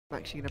I'm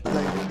actually gonna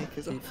blow your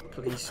knickers off.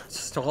 Please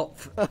stop.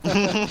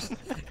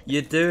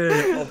 You're doing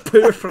it on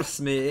purpose,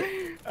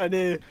 mate. I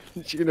know.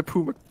 You're gonna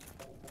pull my...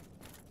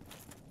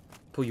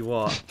 Pull you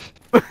what?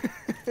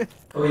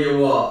 Pull you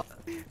what?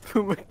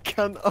 pull my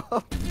cunt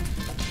off.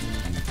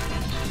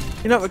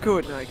 You're not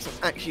recording now because I'm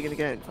actually gonna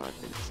go in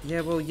 5 minutes.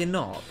 Yeah, well, you're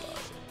not.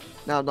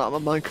 No, I'm not.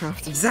 I'm on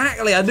Minecraft.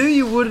 Exactly, I knew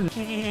you wouldn't.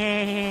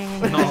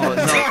 No,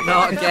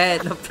 not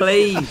again,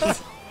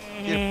 please.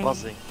 You're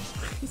buzzing.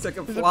 It's like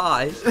a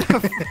fly.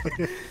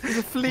 There's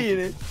a flea in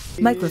it.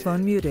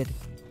 Microphone muted.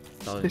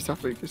 Piss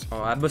off, Lucas.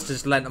 Oh, I must have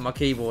just leant on my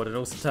keyboard and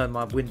also turned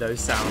my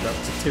Windows sound up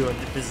to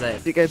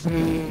 200%. It goes...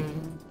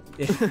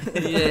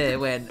 Yeah, it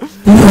went.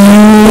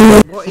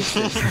 What is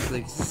this,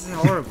 Lucas? This is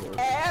horrible.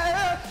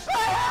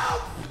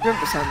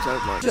 Remember Sam's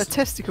old line? There's a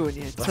testicle in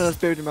your head. So I was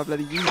building my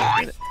bloody unit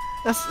in it.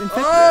 That's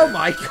infected. Oh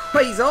my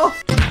god, he's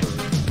off!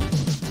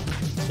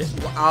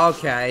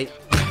 Okay.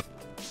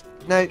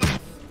 No.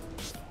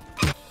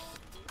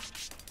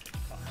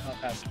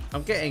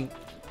 I'm getting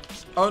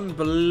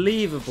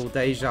unbelievable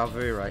deja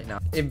vu right now.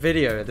 In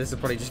video, this will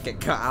probably just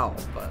get cut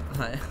out, but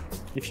like...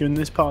 If you're in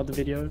this part of the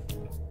video,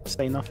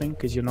 say nothing,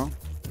 because you're not.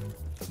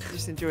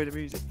 Just enjoy the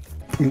music.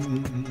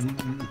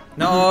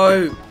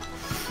 No!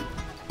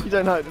 You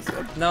don't know this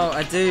one. No,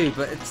 I do,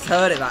 but it's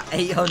heard it like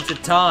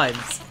 800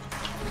 times.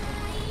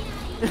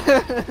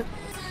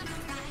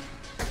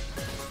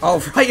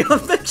 Oh, right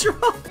on the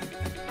drop!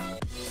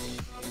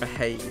 I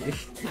hate you.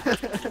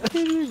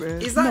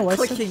 Is that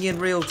clicking in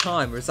real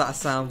time, or is that a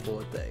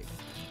soundboard thing?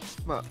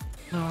 What?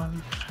 No,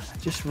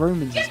 just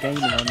Romans is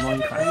gaming on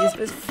Minecraft.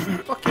 There's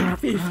fucking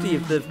 50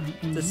 of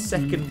the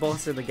second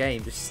boss in the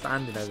game just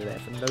standing over there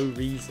for no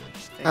reason.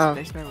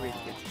 They smell really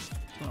good.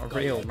 Not a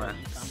real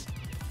Max.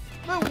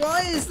 No,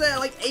 why is there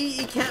like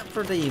 80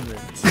 Capra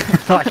demons?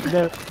 I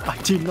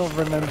do not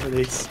remember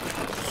this.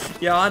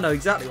 Yeah, I know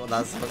exactly what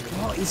that's like.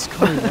 What is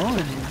going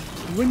on?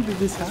 When did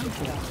this happen?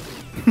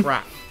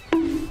 Crap.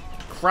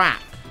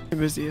 Crap. It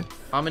was here.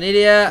 I'm an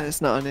idiot.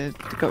 It's not on it.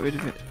 I got rid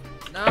of it.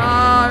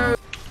 No!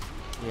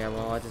 Yeah,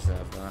 well, I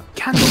deserve that.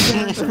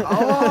 Candle.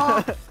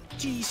 Oh,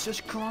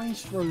 Jesus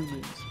Christ,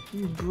 Romans.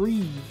 You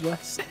breathe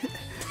less.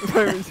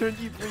 Romans, when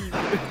you breathe.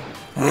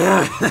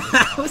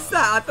 What's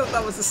that? I thought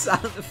that was a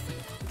sound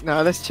effect.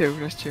 No, let's chill.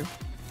 Let's chill.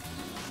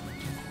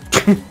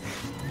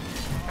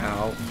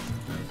 Ow.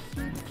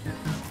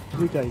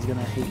 You guys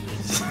gonna hate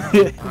this.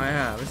 I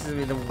am. This is gonna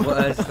be the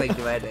worst thing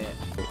to edit.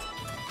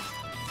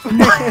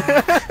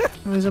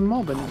 There's a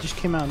mob and it just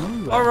came out of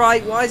nowhere.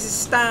 Alright, why is his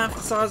staff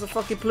the size of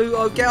fucking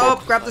Pluto? Get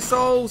up! Grab the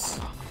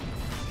souls!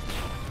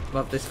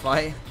 Love this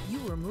fight. You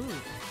were moved.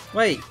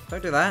 Wait,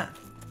 don't do that.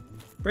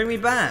 Bring me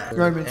back.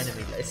 Romans.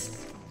 Enemy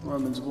list.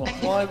 Romans what?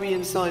 Why are we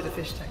inside a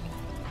fish tank?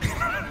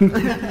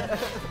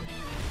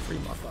 Free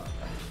my fuck.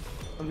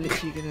 I'm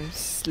literally gonna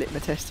slit my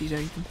testes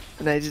open.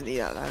 No, it doesn't eat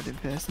that loud in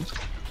person.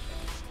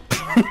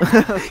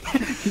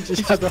 You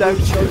just had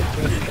don't show.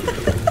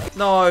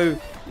 No!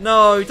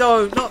 No,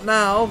 don't! Not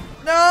now!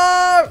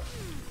 No!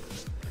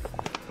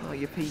 Oh,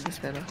 your penis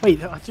fella.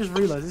 Wait, I just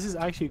realised this is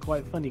actually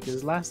quite funny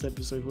because last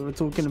episode we were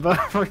talking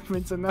about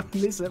Romans and now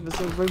in this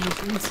episode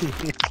Romans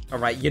eating.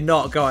 Alright, you're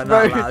not going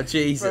that loud,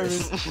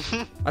 Jesus.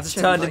 I just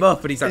turned him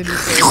up and he's like...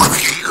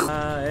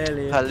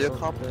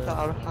 Helicopter,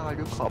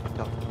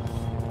 helicopter.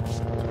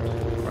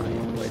 Right,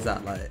 what is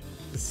that like?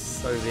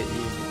 Soviet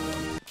Union.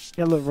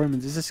 Yeah, look,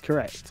 Romans, is this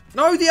correct?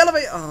 No, the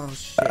elevator! Oh,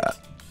 shit.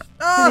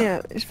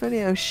 It's funny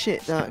how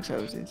shit Dark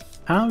Souls is.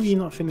 How have you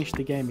not finished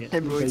the game yet?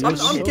 Hemorrhoids.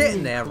 I'm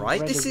getting there,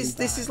 right? This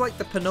is like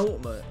the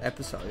penultimate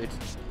episode.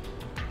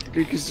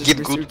 Lucas just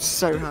whistled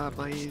so hard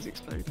my ears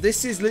exploded.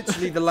 This is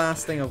literally the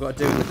last thing I've got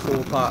to do in the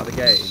core part of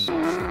the game.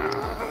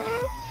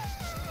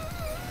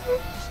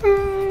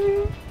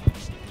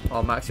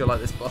 Oh, Max, you're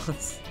like this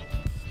boss.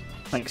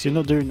 Thanks, you're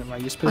not doing it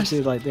right. You're supposed to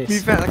do it like this.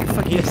 Move back like a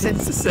fucking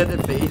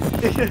centipede.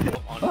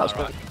 That's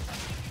right.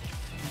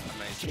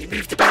 You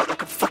moved about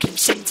like a fucking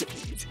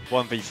centipede.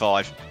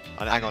 1v5.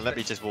 And hang on, let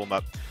me just warm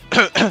up.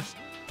 Oh.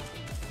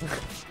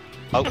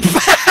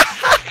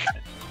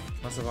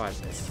 I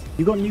survived this.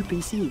 You got a new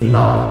PC?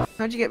 No.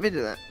 How'd you get rid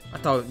of that? I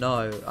don't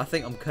know. I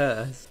think I'm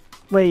cursed.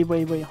 Wait,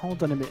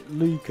 hold on a minute.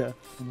 Luca,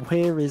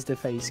 where is the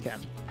face cam?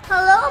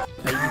 Hello?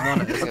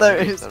 81 of Oh, there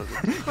it is.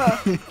 Well,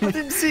 I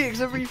didn't see it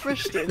because I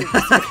refreshed it.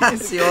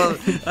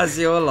 That's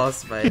your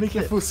loss, mate. Make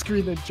a full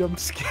screen and jump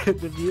scare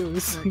the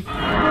viewers.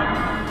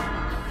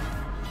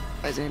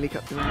 There's a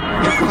helicopter.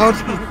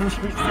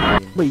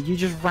 Wait, you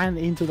just ran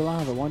into the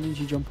lava. Why didn't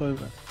you jump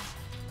over?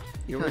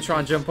 You want to try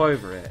and jump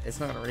over it?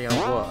 It's not really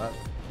gonna work.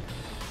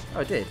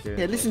 Oh, I did.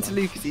 Yeah, listen to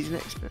Lucas. He's an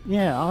expert.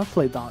 Yeah, I've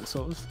played Dark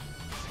Souls.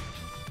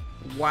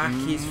 Whack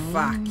his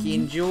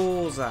fucking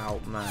jaws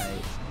out,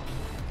 mate.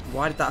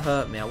 Why did that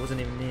hurt me? I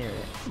wasn't even near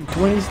it.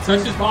 Where's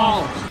Touch his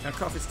balls! Can I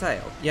cut off his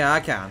tail? Yeah, I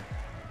can.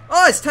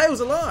 Oh, his tail's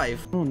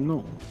alive! Oh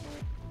no.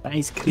 That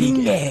is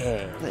Krieg.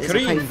 That is, I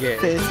paid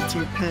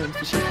 £32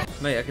 for shit.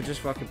 Mate, I can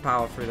just fucking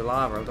power through the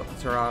lava. I've got the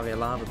Terraria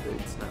lava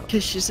boots now.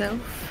 Kiss yourself.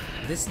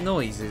 This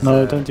noise is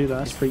No, don't do that.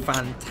 That's freak.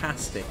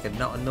 fantastic and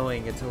not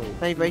annoying at all.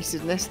 They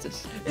races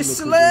Nestus. It's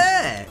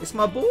Slayer! It's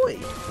my boy!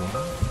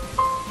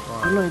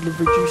 I like the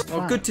reduced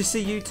Well, fat. good to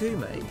see you too,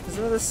 mate. There's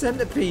another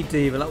centipede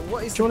demon. Like,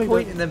 what is Surely the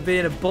point the- in them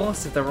being a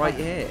boss if they're right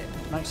here?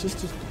 Max,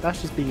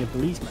 that's just being a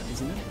policeman,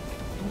 isn't it?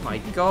 Oh my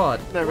god.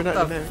 No, we're what not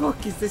the in there.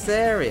 fuck is this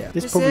area?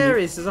 This This probably-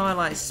 area is designed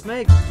like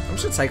Smeg. I'm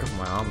just gonna take off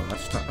my armor.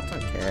 I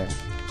don't care.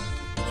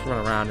 Just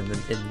run around in the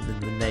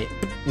net.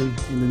 In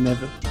the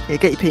Nether. Yeah,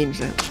 get your penis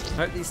out.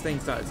 Hope these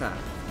things don't attack.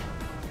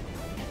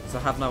 Because I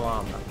have no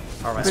armor.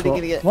 Alright. Really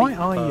gonna get Why beat.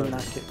 are you Burned.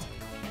 naked?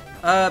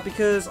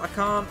 Because I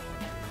can't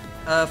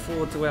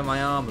afford to wear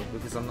my armor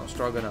because I'm not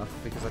strong enough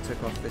because I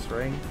took off this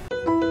ring.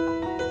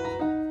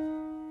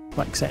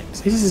 Like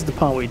sex. This is the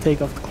part where you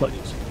take off the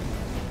clothes.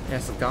 Yeah,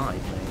 it's a guide,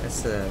 mate.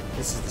 This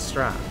is the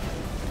strap.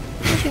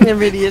 I think there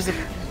really is a.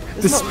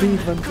 The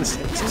speed run for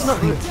sex.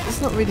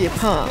 It's not really a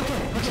part.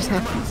 It just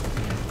happens.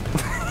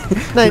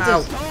 No, it Ow!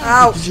 does.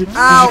 Ow! Did you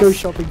Ow! go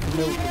shopping for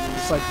milk? And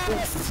it's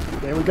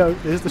like, there we go.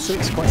 There's the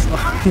sex quest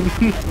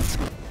line.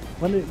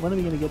 when are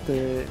we gonna get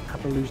the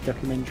Luge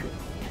documentary?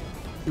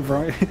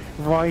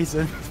 Rise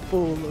and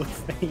fall of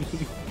fame.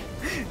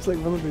 It's like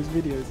one of those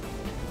videos.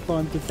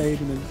 Climb to fame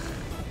and then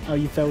how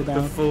you fell The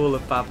down. fall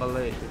of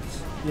Babaluge.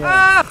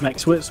 Yeah.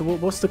 Max, so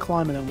what's the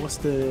climb and then what's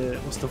the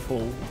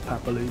fall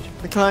of Luge?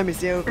 The climb is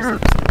the Elvis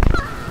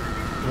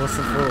What's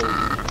the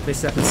fall?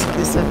 This episode.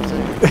 this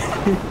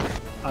episode.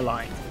 I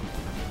lied.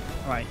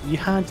 Right, you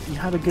had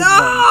a good run.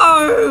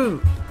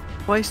 No!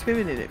 Why are you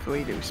swimming in it for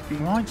you little speed?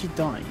 Why'd you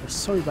die? You're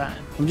so bad.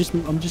 I'm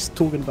just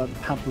talking about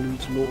the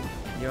Luge lore.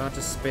 You are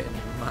just spitting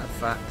mad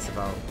facts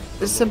about.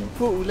 There's some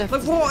portal left.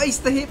 Look, what is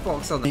the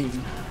hitbox on them?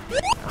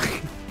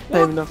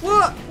 Fair enough.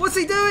 What? What's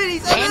he doing?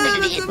 He's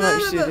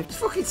Shit.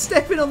 fucking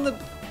stepping on the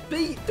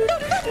beat.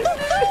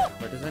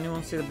 Wait, does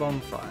anyone see the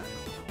bonfire?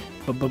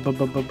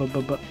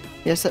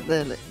 Yes, up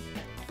there, look.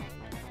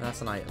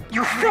 That's an item.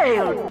 You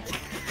failed!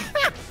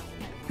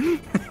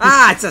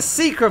 Ah, it's a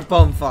secret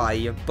bonfire,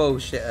 you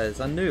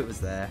bullshitters. I knew it was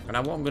there. And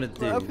now what I'm gonna What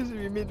do. happens if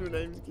your middle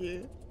name's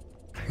Gear?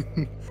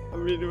 I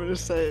really want to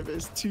say it, but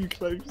it's too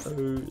close.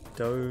 Oh,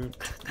 don't.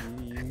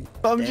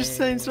 But I'm just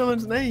saying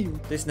someone's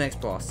name. This next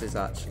boss is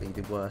actually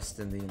the worst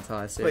in the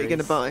entire series. What are you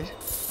gonna buy?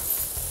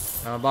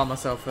 I'm gonna buy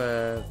myself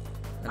an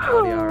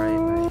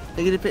RDR8, mate.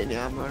 Are you gonna put in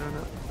your armor or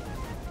not?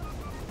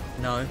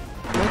 No.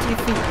 Why do you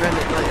think you ran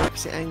at like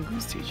opposite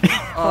angles to each other?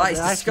 Oh, that's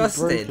they're actually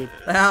disgusting. broken.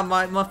 Ah,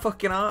 my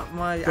fucking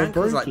my They're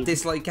ankle's like broken.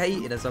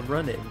 dislocating as I'm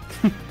running.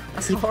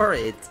 That's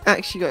horrid.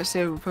 Actually got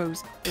several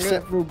pose.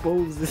 Several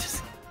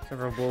balls.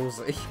 Several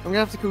ballsy. I'm gonna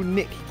have to call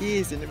Nick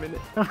Gears in a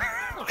minute.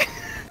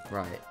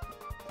 Right.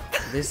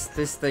 This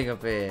thing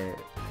up here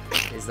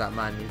is that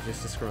man you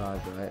just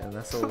described, right? And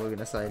that's all we're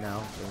gonna say now.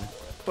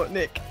 What,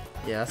 Nick?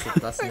 Yeah,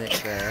 that's Nick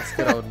there. That's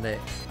good old Nick.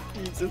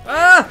 Jesus.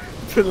 Ah!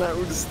 Pull out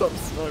all the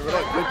stops tonight. We're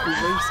like Red Bull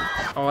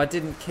Racing. Oh, I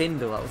didn't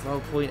kindle. That was the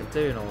whole point of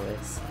doing all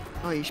this.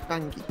 Oh, you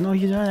spanky. No,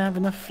 you don't have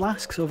enough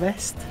flasks or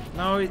vest.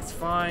 No, it's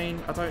fine.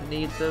 I don't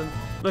need them.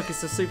 Look, it's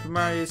the Super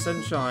Mario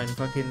Sunshine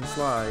fucking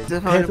slide. Is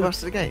the final boss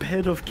of the game?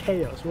 Bed of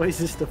chaos. What is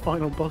this? The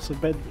final boss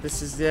of bed?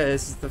 This is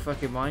the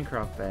fucking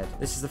Minecraft bed.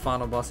 This is the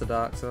final boss of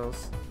Dark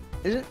Souls.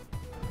 Is it?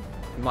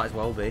 It might as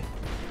well be.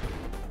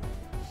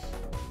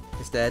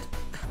 It's dead.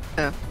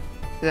 Oh. Is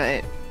that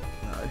it?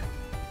 No.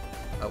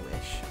 I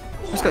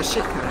wish. It's got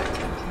shit coming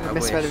out. I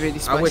Must have had a really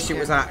wish. spicy I wish it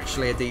was game.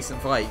 actually a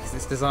decent fight because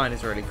this design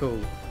is really cool.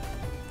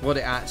 What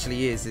it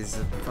actually is a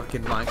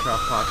fucking Minecraft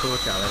parkour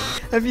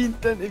challenge. Have you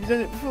done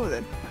it before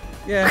then?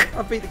 Yeah,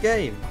 I beat the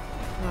game.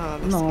 Oh,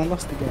 No, I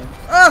lost the game.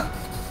 Ah!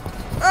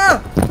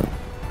 Ah!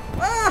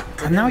 Ah!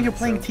 And now you're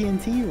playing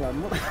TNT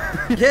Run. What?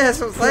 Yeah, that's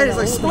what I'm saying. It's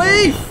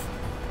like spleef!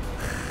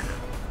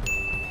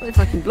 Like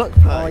fucking block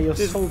Oh, pie. you're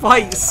This so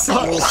fight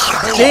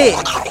sucks dick!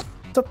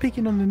 Stop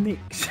picking on the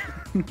Knicks.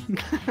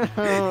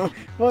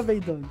 What have they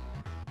done?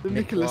 The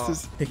Nicholas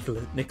is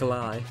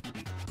Nikolai.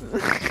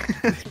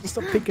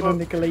 Stop picking on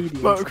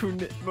Nickelodeon.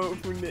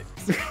 multiple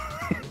Nicks.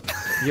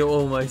 You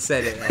almost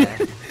said it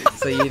there.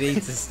 So you need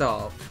to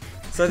stop.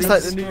 So It's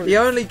like the new- the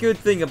only good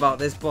thing about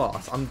this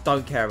boss, I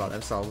don't care about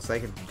them souls,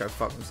 they can go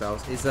fuck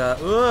themselves, is that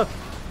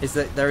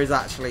there is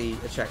actually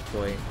a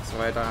checkpoint,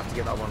 so I don't have to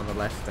get that one on the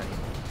left anymore.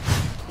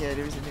 Yeah,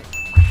 there is a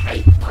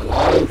Nick.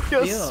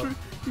 Yeah.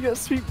 You got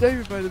swooped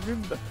over by the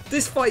Roomba.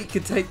 This fight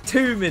could take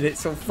 2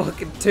 minutes or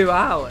fucking 2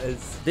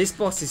 hours. This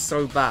boss is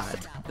so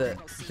bad that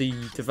the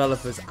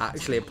developers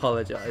actually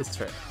apologised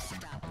for it.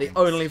 The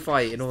only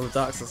fight in all of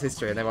Dark Souls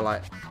history, and they were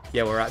like,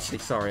 yeah, we're actually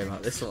sorry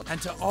about this one.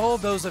 And to all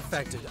those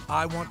affected,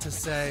 I want to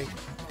say,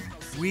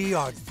 we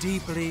are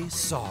deeply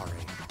sorry.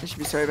 I should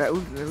be sorry about all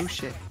the little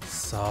shit.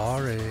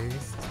 Sorry.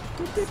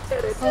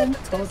 I'm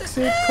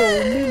toxic, call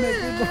me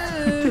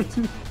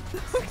everybody.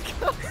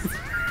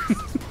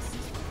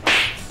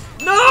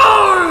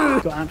 No!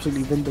 Got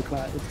absolutely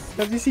Roomba-clad.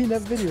 Have you seen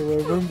that video where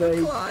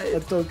Roomba ate a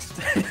dog's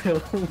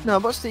tail? No, I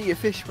watched eat a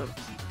fish once.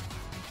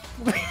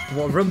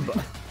 What,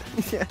 Roomba?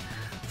 Yeah,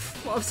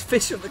 What was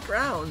fish on the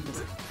ground?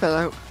 fell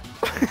out.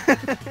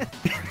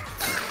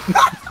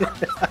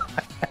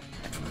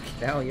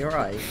 Hell, you're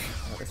right.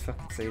 Let's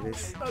fucking see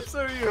this. That's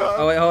so you are.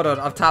 Oh wait, hold on.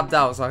 I've tabbed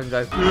out so I can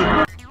go.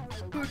 I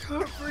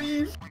can't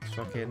breathe.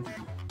 Fucking.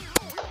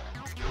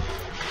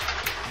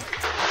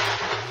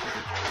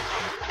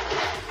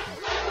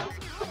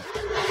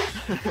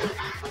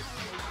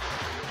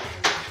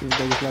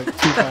 There was like 2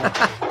 times.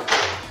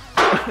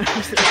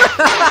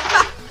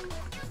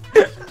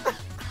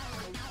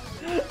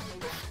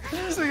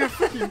 It's like a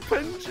fucking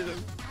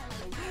pendulum.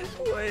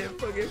 Wait, it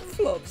fucking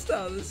flops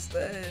down the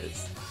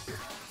stairs.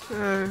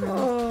 Oh.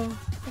 Oh,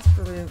 that's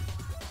brilliant.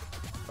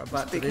 Right,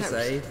 back to Big this house.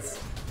 aid.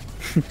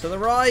 To the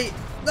right.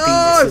 No!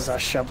 Penises are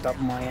shoved up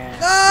my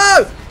ass.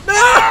 No!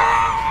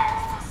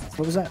 No!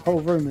 What was that? Oh,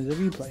 Romans, have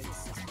you played?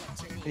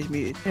 He's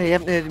muted. Yeah, you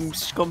haven't heard him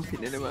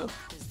scomping in a while.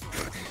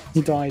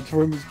 He died.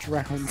 Romans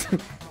drowned.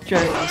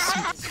 Jones.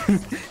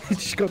 He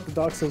just got the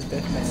Dark Souls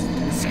death message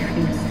on the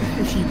screen.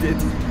 You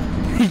did.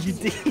 You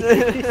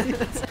did.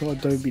 Come on,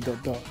 don't be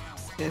dot dot.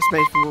 Yeah, it's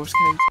made from Morse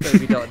code.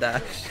 Baby dot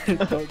dash.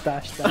 Dot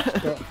dash dash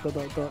dot dot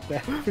dot dot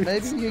dash.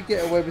 Maybe you could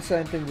get away with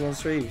saying things on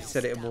stream. You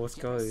said it in Morse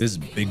code. This is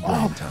big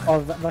brain time. Oh,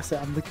 that's it.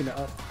 I'm looking it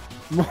up.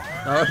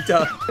 Oh,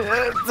 done.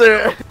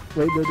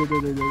 Wait,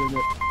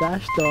 no.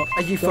 Dash dot.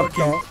 Are you dot,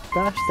 fucking- dot,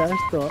 dash dash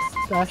dot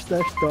dash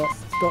dash dot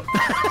dot.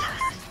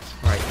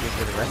 Right, you've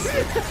been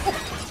arrested.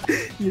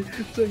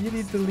 So you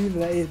need to leave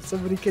that in.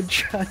 Somebody can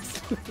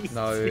translate.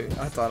 No,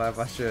 I don't know if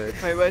I should.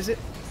 Wait, where is it?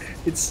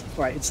 It's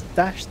right. It's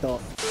dash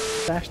dot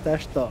dash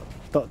dash dot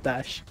dot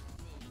dash.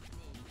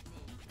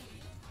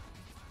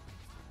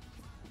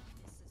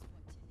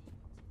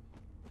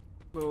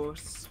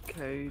 Morse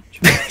code.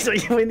 So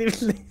you wouldn't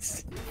even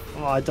listen.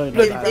 Oh, I don't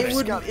know that.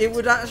 It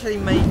would actually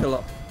make a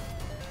lot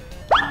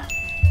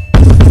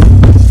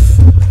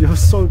You're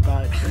so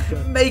bad.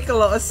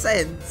 of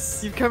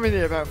sense. You've come in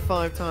here about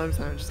 5 times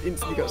now and just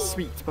instantly got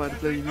sweeped by the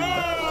bloody moon.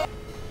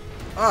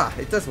 Ah,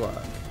 it does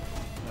work.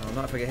 Oh,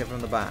 not if I get hit from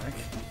the back.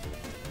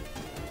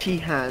 She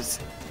has.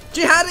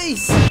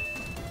 Jihadis!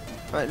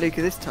 Right,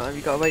 Luca, this time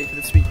you gotta wait for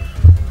the sweep.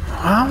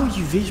 How are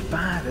you this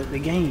bad at the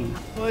game?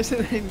 Why is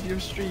the name of your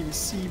stream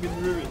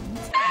Seaman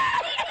Ruins?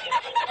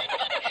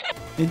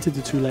 Into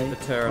the too late.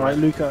 Eternal. Right,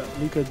 Luca,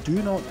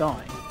 do not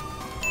die.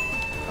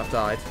 I've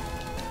died.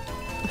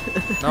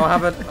 No, I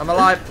haven't. I'm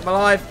alive. I'm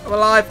alive. I'm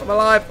alive. I'm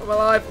alive. I'm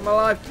alive. I'm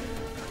alive.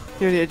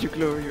 You're on the edge of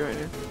glory right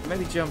now.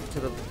 Maybe jump to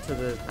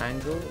the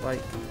angle,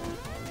 like.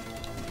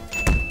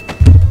 This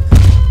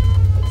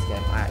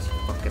game, I actually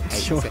fucking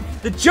hate Sure. it.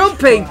 The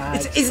jumping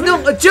Sure, is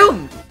not a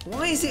jump.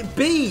 Why is it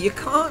B? You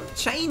can't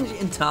change it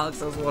in Dark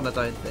Souls 1, I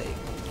don't think.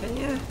 Can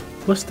you?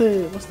 What's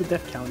the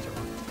death counter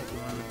on?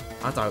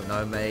 I don't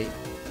know, mate.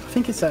 I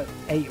think it's at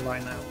 8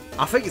 right now.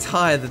 I think it's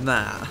higher than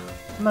that.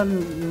 No.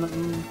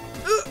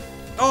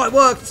 Oh, it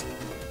worked!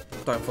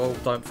 Don't fall,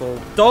 don't fall,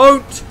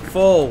 don't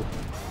fall!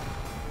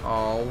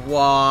 Oh,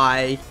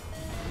 why?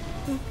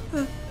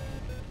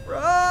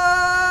 Run!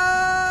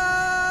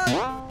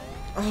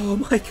 Oh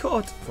my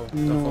god!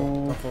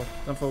 No.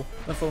 Don't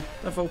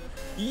fall.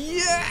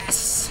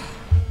 Yes!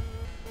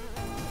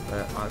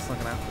 But oh, it's not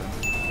gonna happen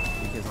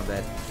because I'm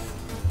dead.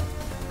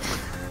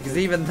 Because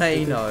even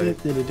they know.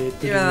 Even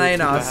they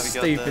know how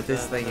stupid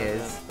this thing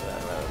is.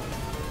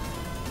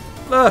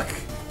 Look!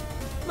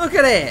 Look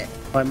at it!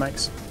 Right,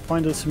 Max,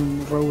 find us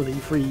some royalty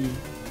free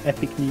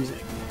epic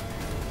music.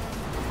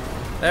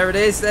 There it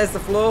is, there's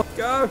the floor.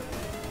 Go!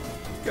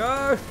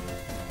 Go!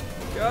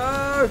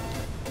 Go!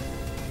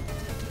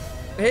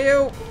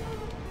 Heal!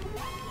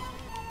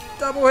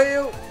 Double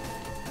heal!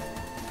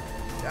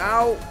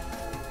 Ow!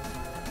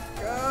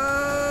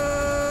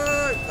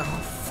 Go!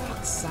 Oh,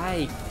 fuck's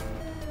sake.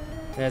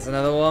 There's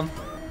another one.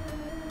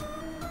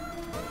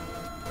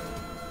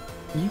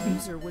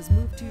 User was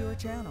moved to your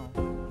channel.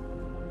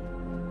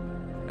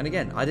 And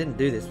again, I didn't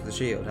do this with the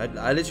shield. I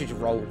literally just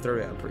rolled through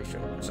it, I'm pretty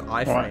sure. So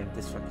I framed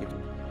this fucking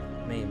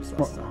memes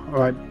last time.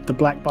 Alright, the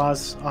black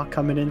bars are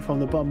coming in from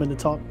the bottom and the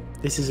top.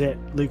 This is it,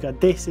 Luca.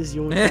 This is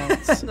your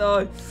chance.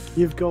 No.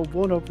 You've got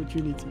one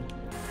opportunity.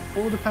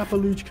 All the Papa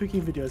Luge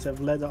cooking videos have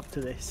led up to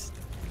this.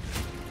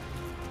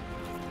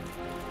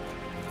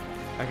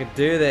 I could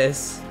do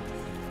this.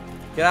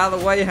 Get out of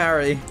the way,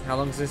 Harry. How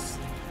long is this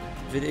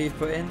video you've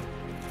put in?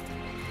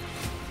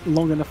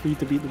 Long enough for you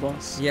to beat the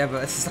boss. Yeah,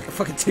 but it's like a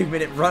fucking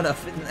 2-minute run-up,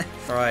 isn't it?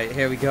 Alright,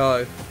 here we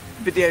go.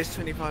 Video's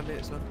 25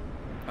 minutes long.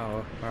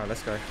 Oh, alright,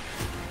 let's go.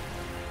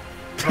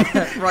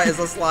 Right as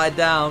I slide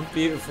down.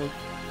 Beautiful.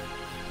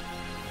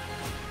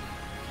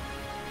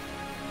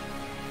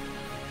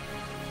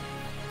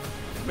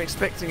 I'm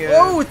expecting a.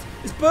 Oh,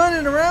 it's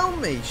burning around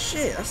me.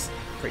 Shit, that's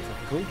pretty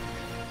fucking cool.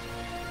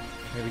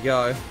 Here we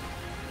go.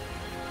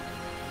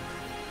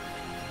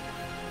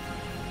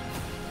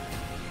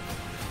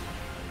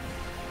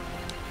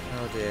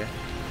 Oh dear.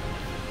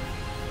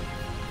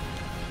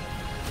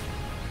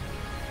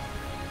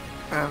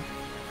 Ow.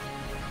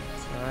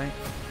 That's alright.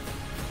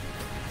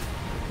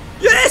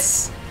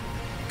 Yes!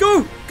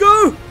 Go!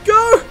 Go!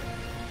 Go!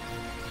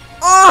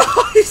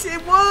 Oh,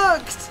 it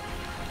worked!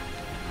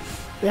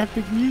 The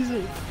epic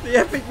music. The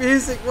epic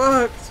music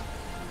worked!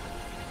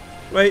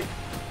 Wait,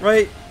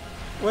 wait,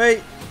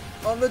 wait!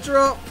 On the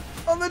drop!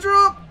 On the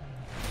drop!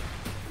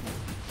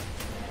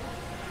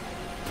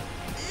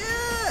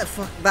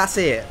 That's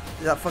it.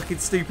 That fucking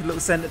stupid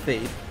little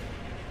centipede.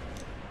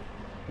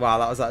 Wow,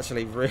 that was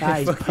actually really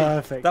That is fucking...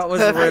 perfect. That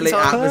was Perfect really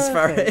time.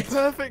 atmospheric.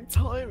 Perfect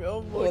time.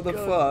 Oh my What the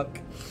god. fuck?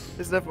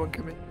 There's another one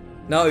coming.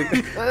 No.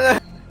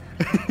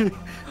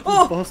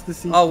 Boss the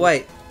secret. Oh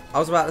wait, I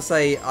was about to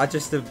say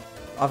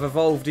I've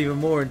evolved even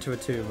more into a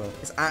tumor.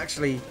 It's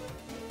actually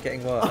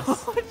getting worse.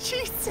 Oh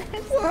Jesus.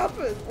 What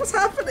happened? What's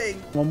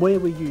happening? Well, where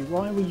were you?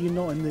 Why were you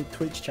not in the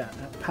Twitch chat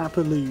at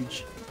Papa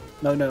Luge?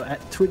 No, at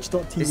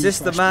twitch.tv. Is this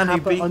the man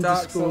who beat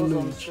Dark _Luge. Souls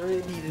on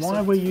stream?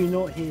 Why were you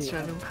not here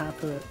Channel. at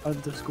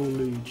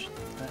Papa_Luge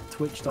at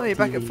twitch.tv? Oh, you're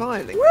back at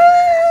filing.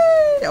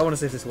 Whee! I want to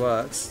see if this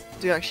works.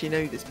 Do you actually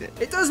know this bit?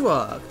 It does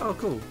work. Oh,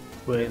 cool.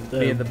 With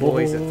Me and the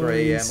boys at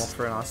 3 AM boys.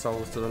 offering our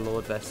souls to the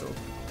Lord Vessel.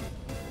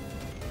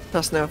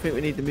 Plus now I think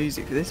we need the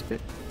music for this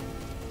bit.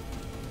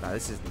 No,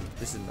 this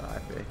isn't that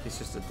epic. It's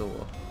just a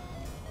door.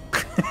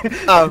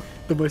 Oh.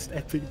 The most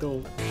epic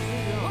door.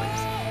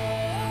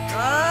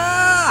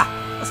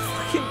 Ah! That's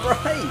fucking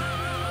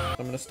bright!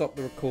 I'm gonna stop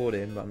the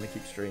recording, but I'm gonna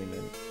keep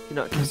streaming. You're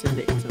not kissing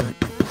Nick tonight.